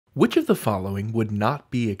Which of the following would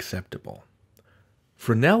not be acceptable?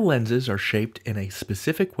 Fresnel lenses are shaped in a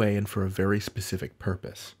specific way and for a very specific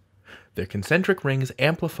purpose. Their concentric rings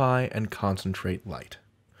amplify and concentrate light.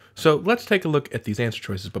 So let's take a look at these answer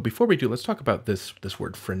choices, but before we do, let's talk about this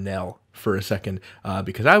word Fresnel for a second,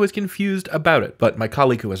 because I was confused about it, but my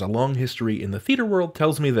colleague who has a long history in the theater world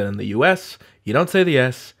tells me that in the US, you don't say the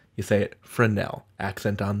S, you say it Fresnel,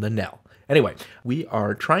 accent on the nell. Anyway, we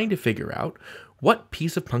are trying to figure out what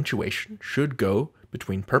piece of punctuation should go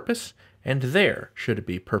between purpose and there. Should it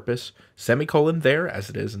be purpose, semicolon there, as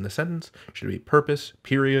it is in the sentence? Should it be purpose,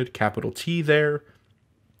 period, capital T there?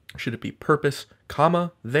 Should it be purpose,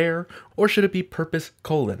 comma, there? Or should it be purpose,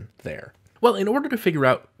 colon, there? Well, in order to figure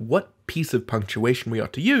out what piece of punctuation we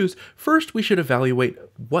ought to use, first we should evaluate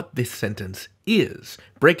what this sentence is.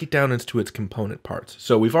 Break it down into its component parts.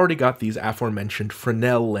 So we've already got these aforementioned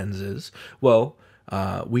Fresnel lenses. Well,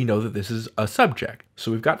 we know that this is a subject.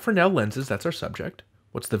 So we've got Fresnel lenses, that's our subject.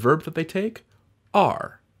 What's the verb that they take?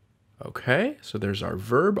 Are. Okay, so there's our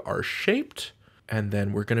verb, are shaped, and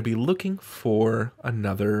then we're going to be looking for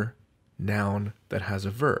another noun that has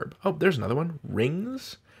a verb. Oh, there's another one,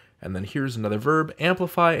 rings, and then here's another verb,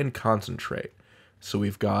 amplify and concentrate. So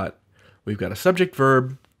we've got a subject,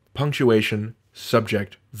 verb, punctuation,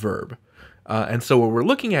 subject, verb. And so what we're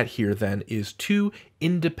looking at here then is two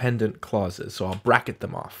independent clauses. So I'll bracket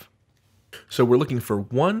them off. So we're looking for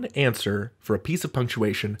one answer for a piece of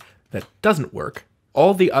punctuation that doesn't work.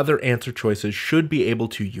 All the other answer choices should be able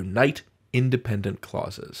to unite independent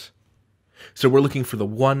clauses. So we're looking for the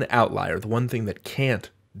one outlier, the one thing that can't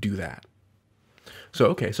do that. So,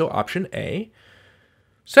 okay, so option A,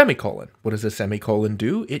 semicolon. What does a semicolon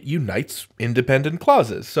do? It unites independent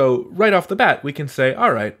clauses. So right off the bat, we can say,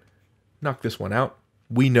 all right, knock this one out.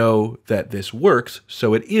 We know that this works,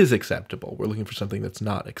 so it is acceptable. We're looking for something that's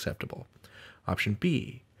not acceptable. Option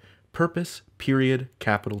B, purpose, period,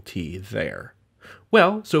 capital T, there.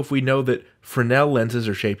 Well, so if we know that Fresnel lenses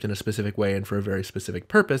are shaped in a specific way and for a very specific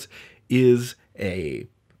purpose is an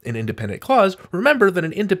independent clause, remember that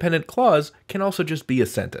an independent clause can also just be a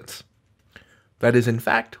sentence. That is, in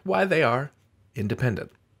fact, why they are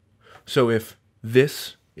independent. So if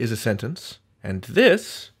this is a sentence and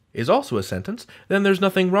this is also a sentence, then there's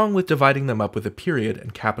nothing wrong with dividing them up with a period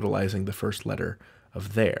and capitalizing the first letter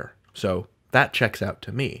of there. So that checks out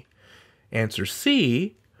to me. Answer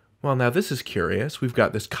C, well, now this is curious. We've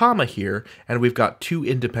got this comma here, and we've got two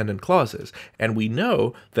independent clauses. And we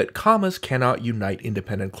know that commas cannot unite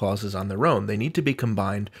independent clauses on their own. They need to be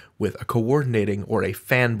combined with a coordinating or a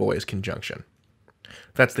fanboys conjunction.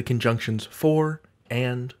 That's the conjunctions for,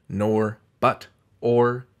 and, nor, but,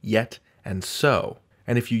 or, yet, and so.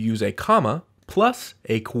 And if you use a comma plus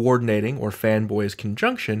a coordinating or fanboys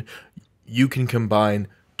conjunction, you can combine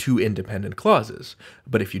two independent clauses.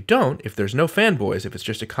 But if you don't, if there's no fanboys, if it's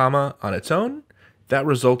just a comma on its own, that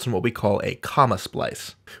results in what we call a comma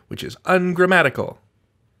splice, which is ungrammatical.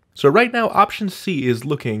 So right now, option C is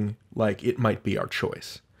looking like it might be our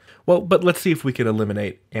choice. Well, but let's see if we can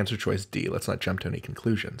eliminate answer choice D. Let's not jump to any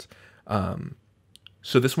conclusions.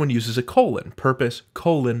 So this one uses a colon, purpose,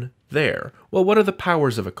 colon, there. Well, what are the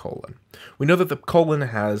powers of a colon? We know that the colon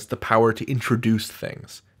has the power to introduce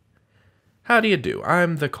things. How do you do?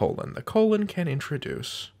 I'm the colon. The colon can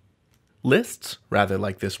introduce lists, rather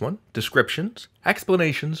like this one, descriptions,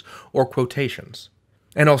 explanations, or quotations.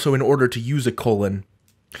 And also in order to use a colon,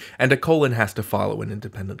 and a colon has to follow an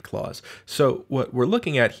independent clause. So what we're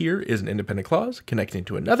looking at here is an independent clause connecting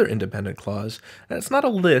to another independent clause, and it's not a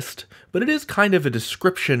list, but it is kind of a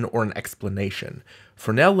description or an explanation.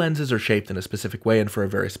 Fresnel lenses are shaped in a specific way and for a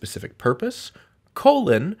very specific purpose.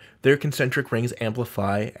 Colon, their concentric rings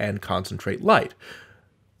amplify and concentrate light.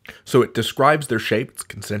 So it describes their shape, its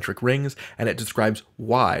concentric rings, and it describes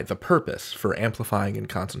why, the purpose for amplifying and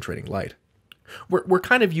concentrating light. We're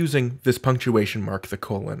kind of using this punctuation mark, the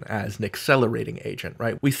colon, as an accelerating agent,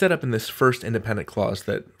 right? We set up in this first independent clause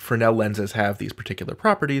that Fresnel lenses have these particular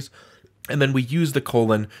properties, and then we use the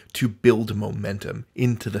colon to build momentum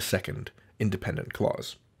into the second independent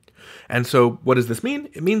clause. And so what does this mean?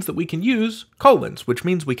 It means that we can use colons, which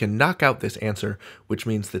means we can knock out this answer, which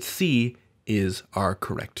means that C is our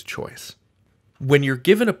correct choice. When you're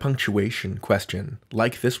given a punctuation question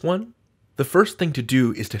like this one, the first thing to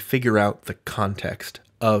do is to figure out the context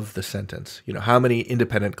of the sentence. You know, how many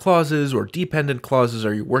independent clauses or dependent clauses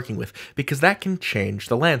are you working with? Because that can change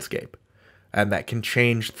the landscape, and that can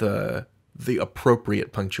change the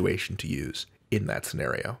appropriate punctuation to use in that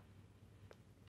scenario.